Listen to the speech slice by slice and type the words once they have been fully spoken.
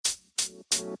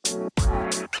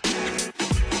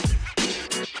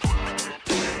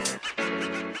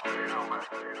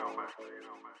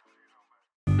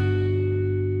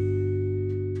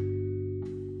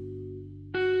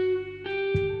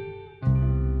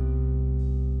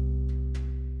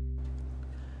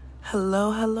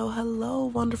Hello,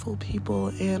 wonderful people,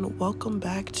 and welcome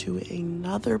back to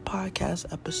another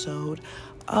podcast episode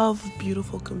of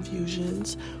Beautiful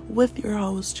Confusions with your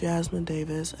host, Jasmine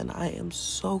Davis, and I am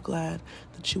so glad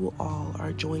that you all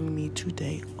are joining me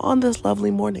today on this lovely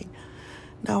morning.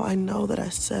 Now, I know that I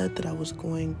said that I was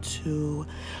going to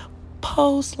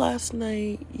post last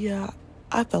night. Yeah,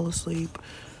 I fell asleep.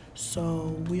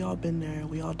 So we all been there,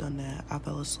 we all done that. I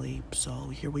fell asleep, so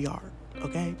here we are,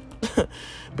 okay?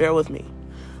 Bear with me.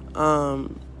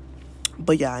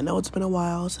 But yeah, I know it's been a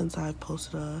while since I've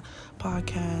posted a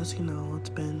podcast. It's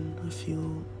been a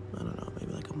few, I don't know,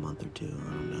 maybe like a month or two,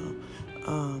 I don't know.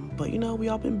 But we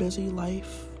all been busy.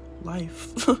 Life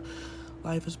life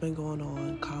has been going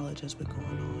on. College has been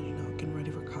going on, getting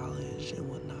ready for college and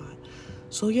whatnot.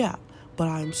 So yeah, but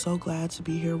I'm so glad to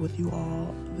be here with you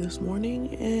all this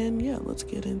morning, and yeah, let's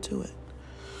get into it.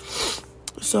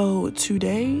 So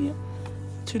today,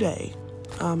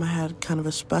 I had kind of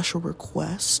a special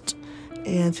request,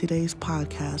 and today's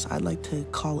podcast, I'd like to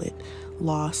call it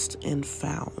Lost and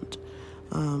Found.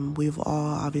 We've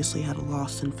all obviously had a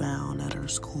lost and found at our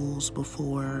schools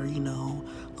before,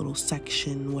 little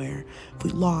section where if we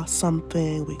lost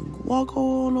something, we can walk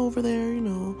on over there,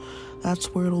 that's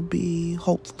where it'll be,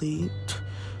 hopefully,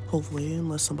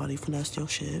 unless somebody finessed your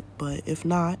shit, but if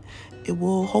not, it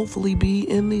will hopefully be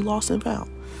in the lost and found.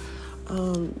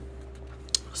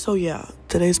 So yeah,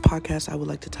 today's podcast I would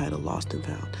like to title Lost and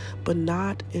Found, but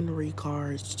not in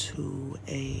regards to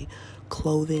a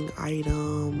clothing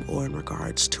item or in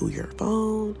regards to your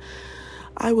phone.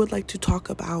 I would like to talk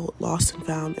about Lost and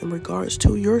Found in regards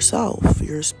to yourself,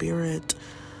 your spirit,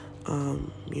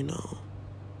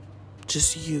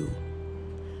 just you.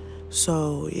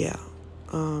 So yeah,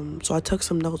 so I took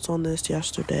some notes on this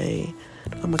yesterday.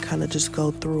 I'm gonna kind of just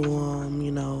go through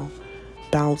them,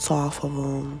 bounce off of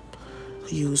them,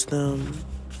 use them,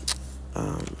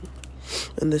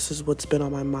 and this is what's been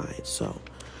on my mind. So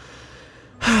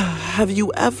have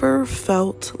you ever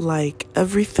felt like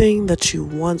everything that you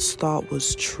once thought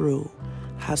was true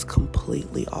has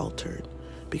completely altered?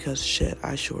 Because shit,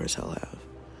 I sure as hell have.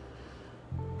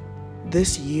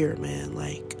 This year, man,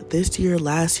 last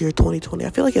year, 2020, I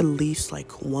feel like at least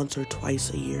once or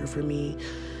twice a year for me,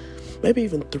 maybe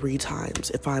even 3 times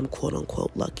if I'm quote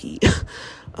unquote lucky,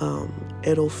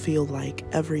 it'll feel like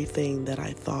everything that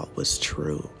I thought was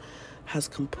true has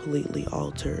completely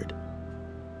altered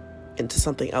into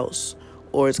something else,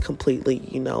 or it's completely,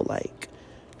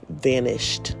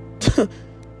 vanished.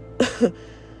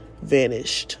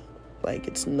 Vanished. Like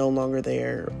it's no longer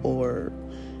there, or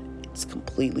it's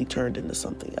completely turned into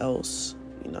something else,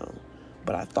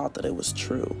 but I thought that it was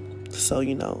true. So,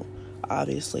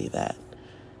 obviously that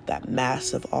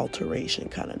massive alteration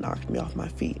kind of knocked me off my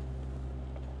feet.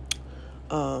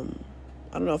 I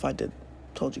don't know if I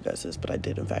told you guys this, but I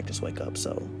did in fact just wake up,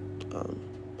 so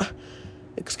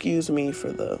excuse me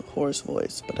for the hoarse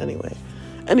voice, but anyway,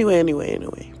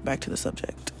 back to the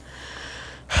subject.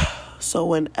 So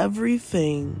when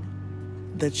everything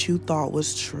that you thought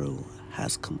was true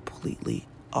has completely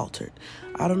altered.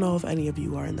 I don't know if any of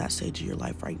you are in that stage of your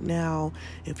life right now,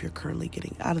 if you're currently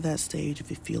getting out of that stage, if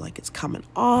you feel like it's coming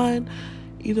on.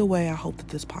 Either way, I hope that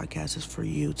this podcast is for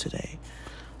you today.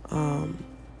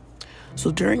 So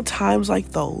during times like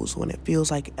those, when it feels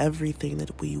like everything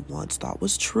that we once thought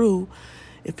was true,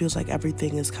 it feels like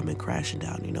everything is coming crashing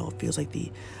down. It feels like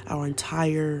our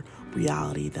entire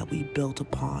reality that we built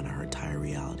upon, our entire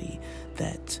reality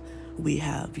that we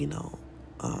have,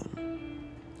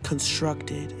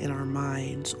 constructed in our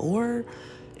minds or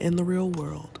in the real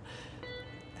world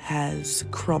has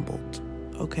crumbled,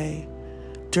 okay?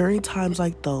 During times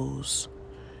like those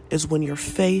is when your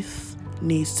faith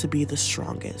needs to be the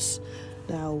strongest.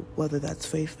 Now, whether that's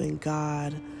faith in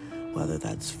God, whether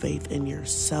that's faith in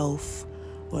yourself,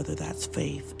 whether that's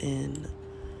faith in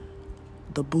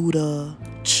the Buddha,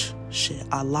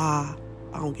 Allah,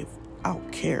 I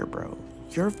don't care, bro.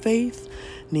 Your faith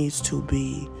needs to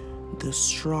be the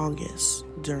strongest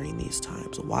during these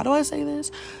times. Why do I say this?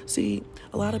 See,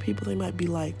 a lot of people, they might be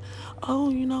like, oh,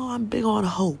 I'm big on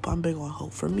hope.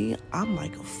 For me, I'm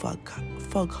like a fuck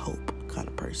hope kind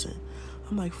of person.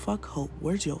 I'm like, fuck hope.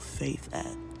 Where's your faith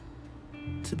at?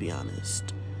 To be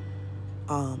honest.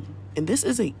 And this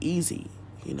isn't easy.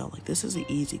 You know, like, this isn't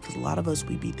easy, because a lot of us,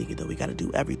 we be thinking that we got to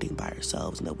do everything by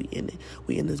ourselves, and that we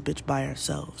in this bitch by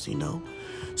ourselves, you know?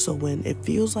 So when it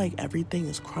feels like everything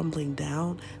is crumbling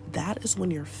down, that is when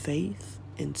your faith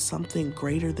in something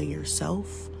greater than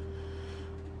yourself,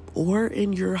 or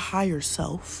in your higher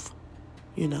self,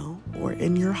 you know, or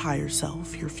in your higher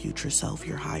self, your future self,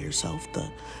 your higher self,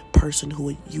 the person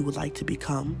who you would like to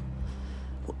become,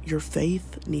 your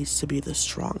faith needs to be the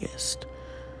strongest.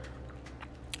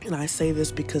 And I say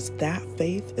this because that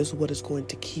faith is what is going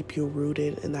to keep you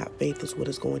rooted, and that faith is what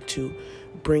is going to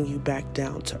bring you back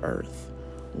down to earth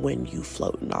when you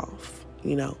floating off,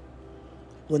 you know,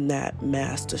 when that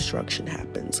mass destruction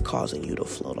happens, causing you to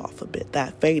float off a bit.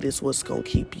 That faith is what's going to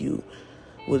keep you,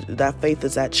 that faith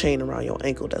is that chain around your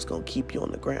ankle that's going to keep you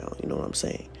on the ground, you know what I'm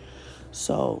saying?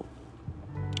 So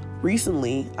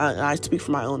recently, I speak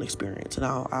from my own experience, and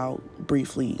I'll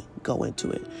briefly go into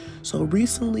it. So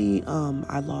recently,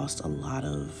 I lost a lot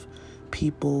of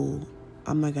people.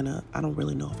 I don't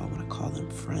really know if I want to call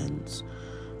them friends,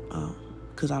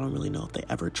 because I don't really know if they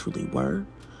ever truly were.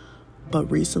 But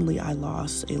recently, I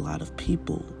lost a lot of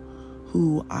people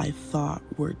who I thought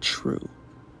were true.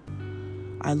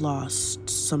 I lost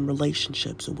some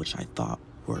relationships in which I thought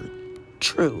were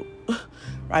true.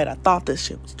 Right? I thought this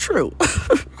shit was true.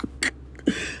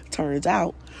 Turns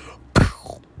out,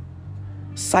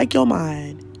 psych your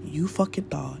mind, you fucking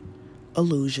thought,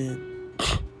 illusion.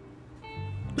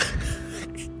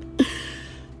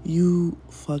 You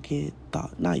fucking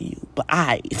thought, not you, but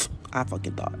I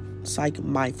fucking thought, psych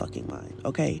my fucking mind,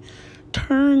 okay?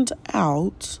 Turns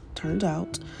out,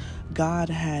 God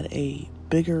had a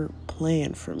bigger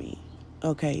plan for me,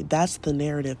 okay? That's the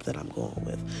narrative that I'm going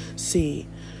with. See,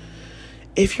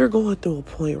 if you're going through a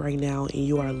point right now and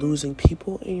you are losing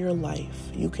people in your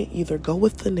life, you can either go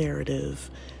with the narrative,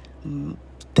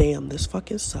 damn, this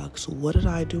fucking sucks. What did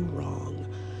I do wrong?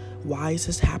 Why is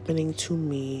this happening to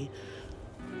me?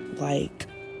 Like,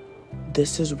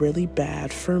 this is really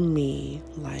bad for me.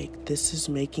 Like, this is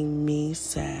making me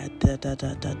sad. That,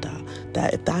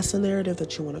 if that's the narrative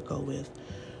that you want to go with,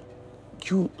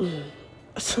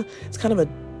 it's kind of a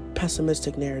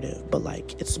pessimistic narrative, but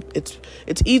like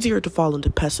it's easier to fall into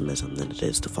pessimism than it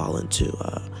is to fall into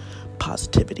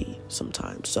positivity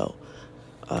sometimes. So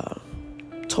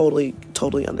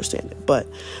totally understand it. But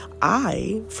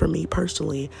for me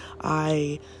personally,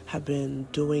 I have been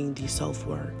doing the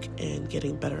self-work and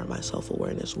getting better at my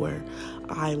self-awareness, where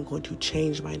I'm going to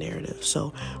change my narrative.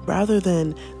 So rather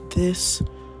than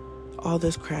all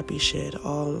this crappy shit,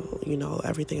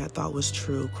 everything I thought was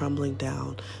true crumbling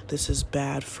down, this is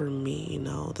bad for me,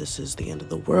 this is the end of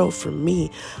the world for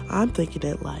me, I'm thinking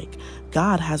that, like,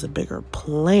 God has a bigger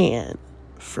plan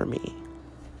for me.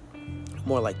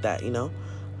 More like that,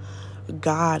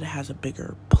 God has a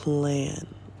bigger plan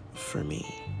for me.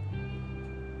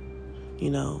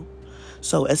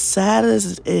 So as sad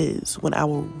as it is when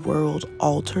our world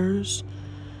alters,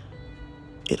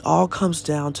 it all comes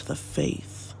down to the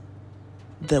faith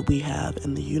that we have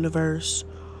in the universe,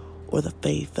 or the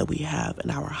faith that we have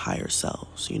in our higher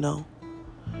selves,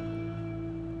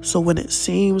 So when it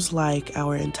seems like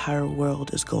our entire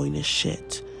world is going to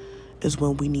shit, is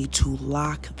when we need to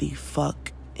lock the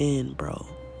fuck in, bro.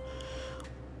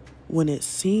 When it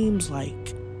seems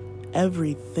like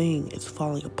everything is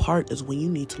falling apart is when you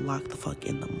need to lock the fuck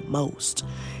in the most.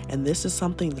 And this is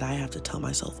something that I have to tell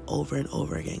myself over and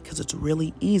over again, because it's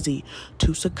really easy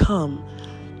to succumb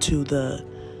to the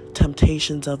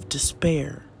temptations of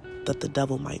despair that the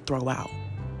devil might throw out.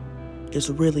 It's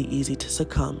really easy to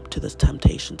succumb to the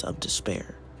temptations of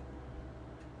despair.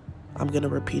 I'm going to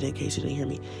repeat it in case you didn't hear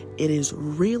me. It is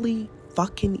really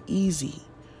fucking easy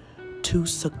to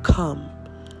succumb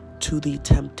to the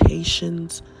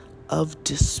temptations of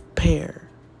despair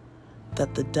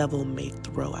that the devil may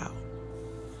throw out.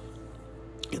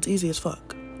 It's easy as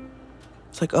fuck.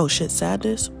 It's like, oh shit,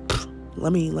 sadness?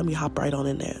 Let me hop right on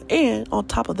in there. And on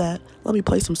top of that, let me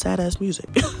play some sad ass music.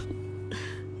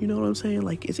 You know what I'm saying?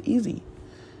 Like, it's easy.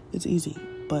 It's easy.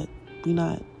 But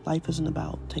life isn't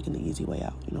about taking the easy way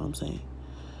out. You know what I'm saying?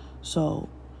 So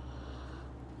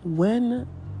when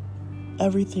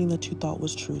everything that you thought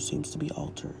was true seems to be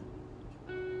altered,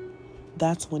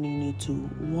 that's when you need to,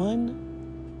 one,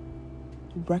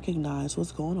 recognize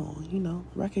what's going on,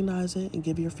 recognize it and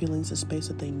give your feelings the space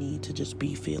that they need to just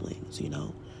be feelings,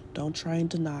 Don't try and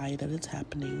deny that it's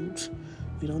happening.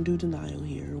 We don't do denial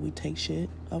here. We take shit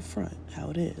up front, how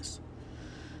it is.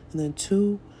 And then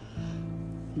two,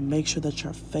 make sure that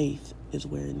your faith is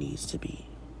where it needs to be.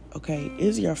 Okay?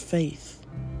 Is your faith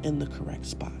in the correct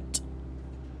spot?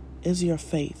 Is your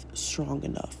faith strong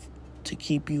enough to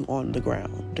keep you on the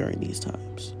ground during these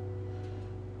times?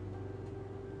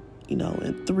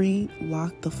 And 3,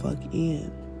 lock the fuck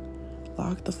in.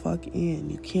 Lock the fuck in.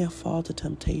 You can't fall to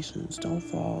temptations. Don't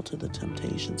fall to the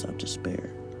temptations of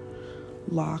despair.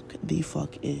 Lock the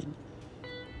fuck in.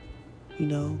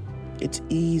 It's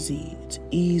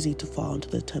easy to fall into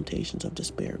the temptations of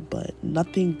despair, but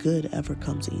nothing good ever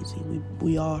comes easy.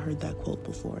 We all heard that quote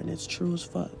before, and it's true as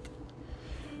fuck.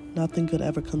 Nothing good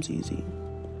ever comes easy.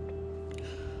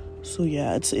 So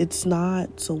yeah, it's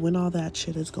not, so when all that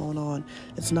shit is going on,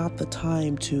 it's not the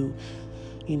time to,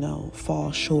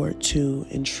 fall short to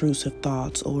intrusive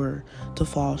thoughts or to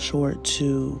fall short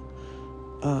to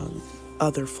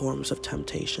other forms of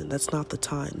temptation. That's not the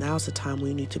time. Now's the time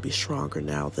we need to be stronger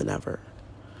now than ever.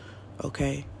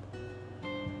 Okay?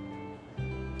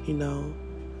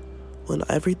 When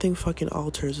everything fucking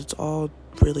alters, it's all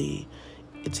really,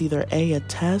 it's either A, a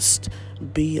test,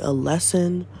 B, a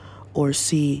lesson, or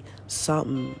C,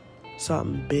 something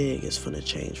big is finna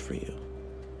change for you.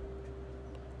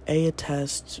 A, a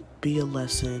test, B, a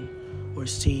lesson, or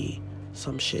C,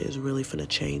 some shit is really finna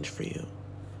change for you.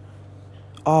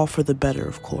 All for the better,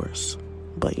 of course.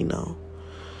 But,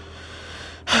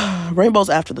 rainbows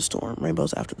after the storm.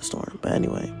 But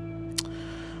anyway,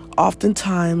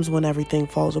 oftentimes when everything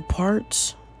falls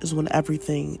apart is when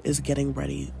everything is getting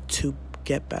ready to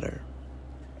get better.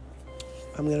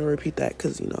 I'm going to repeat that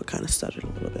because, I kind of stuttered a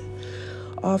little bit.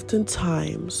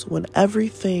 Oftentimes, when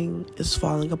everything is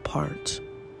falling apart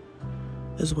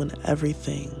is when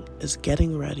everything is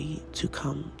getting ready to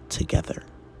come together.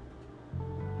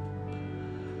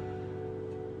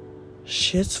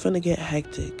 Shit's finna get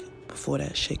hectic before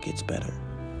that shit gets better.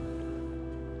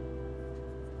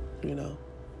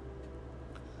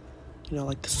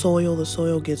 Like the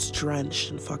soil gets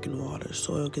drenched in fucking water.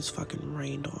 Soil gets fucking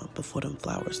rained on before them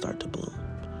flowers start to bloom.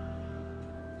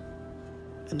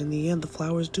 And in the end, the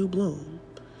flowers do bloom.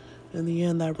 In the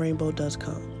end, that rainbow does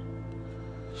come.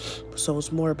 So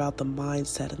it's more about the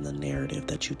mindset and the narrative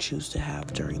that you choose to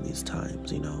have during these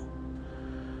times,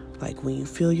 Like when you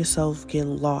feel yourself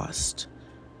getting lost,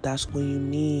 that's when you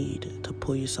need to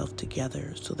pull yourself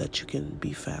together so that you can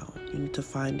be found. You need to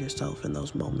find yourself in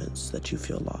those moments that you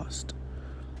feel lost.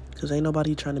 Because ain't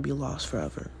nobody trying to be lost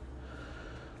forever.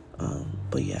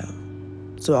 But yeah.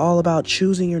 So all about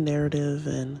choosing your narrative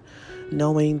and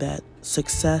knowing that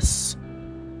success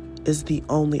is the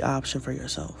only option for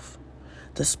yourself.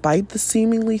 Despite the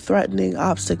seemingly threatening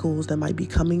obstacles that might be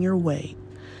coming your way,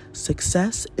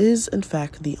 success is, in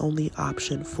fact, the only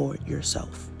option for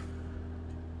yourself.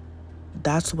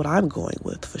 That's what I'm going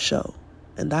with for show.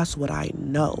 And that's what I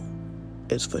know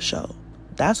is for show.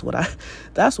 That's what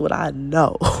I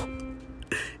know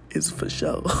is for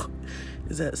show.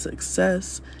 Is that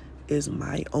success is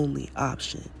my only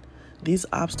option. These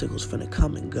obstacles finna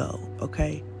come and go,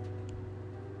 okay?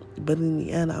 But in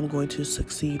the end, I'm going to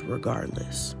succeed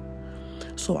regardless.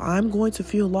 So I'm going to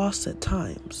feel lost at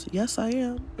times. Yes, I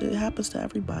am. It happens to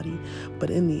everybody. But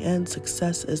in the end,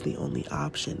 success is the only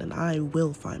option, and I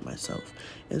will find myself.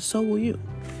 And so will you.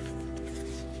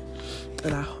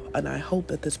 And I hope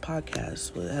that this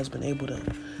podcast has been able to,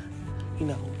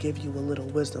 give you a little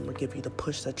wisdom or give you the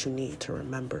push that you need to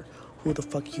remember who the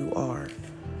fuck you are.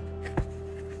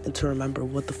 And to remember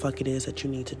what the fuck it is that you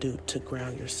need to do to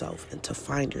ground yourself and to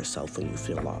find yourself when you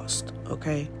feel lost,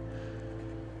 okay?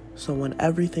 So when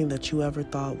everything that you ever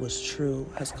thought was true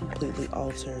has completely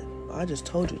altered, I just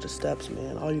told you the steps,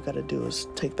 man. All you gotta do is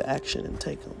take the action and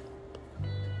take them.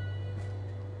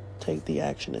 Take the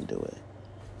action and do it.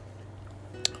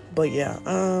 But yeah,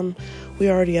 we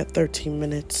already at 13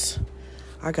 minutes.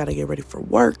 I gotta get ready for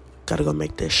work. Gotta go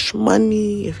make this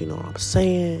money, if you know what I'm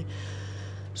saying.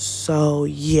 So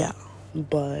yeah,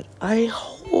 but I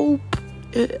hope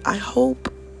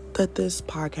that this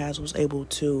podcast was able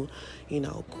to,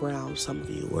 ground some of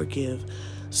you or give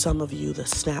some of you the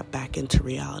snap back into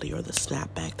reality or the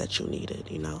snap back that you needed,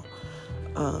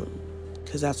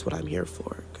 because that's what I'm here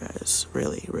for, guys,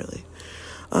 really, really.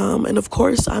 And of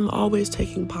course, I'm always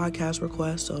taking podcast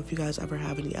requests. So if you guys ever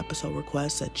have any episode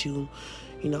requests that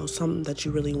something that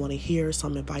you really want to hear,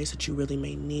 some advice that you really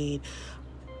may need,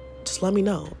 just let me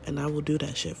know, and I will do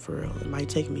that shit for real. It might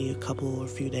take me a couple or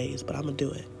few days, but I'm gonna do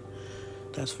it.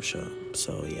 That's for sure.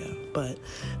 So yeah, but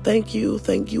thank you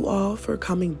all for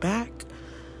coming back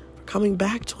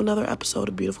to another episode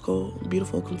of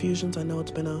Beautiful Confusions. I know it's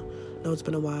been a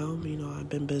while. I've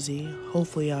been busy.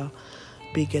 Hopefully I'll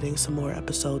be getting some more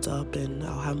episodes up, and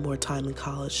I'll have more time in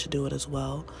college to do it as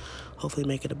well. Hopefully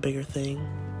make it a bigger thing.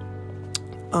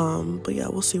 But yeah,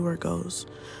 we'll see where it goes.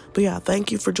 But yeah,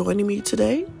 thank you for joining me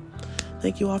today.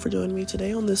 Thank you all for joining me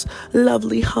today on this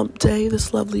lovely hump day,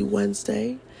 this lovely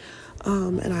Wednesday.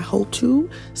 And I hope to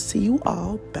see you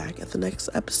all back at the next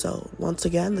episode. Once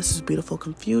again, this is Beautiful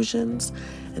Confusions,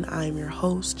 and I am your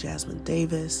host, Jasmine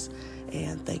Davis,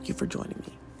 and thank you for joining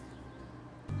me.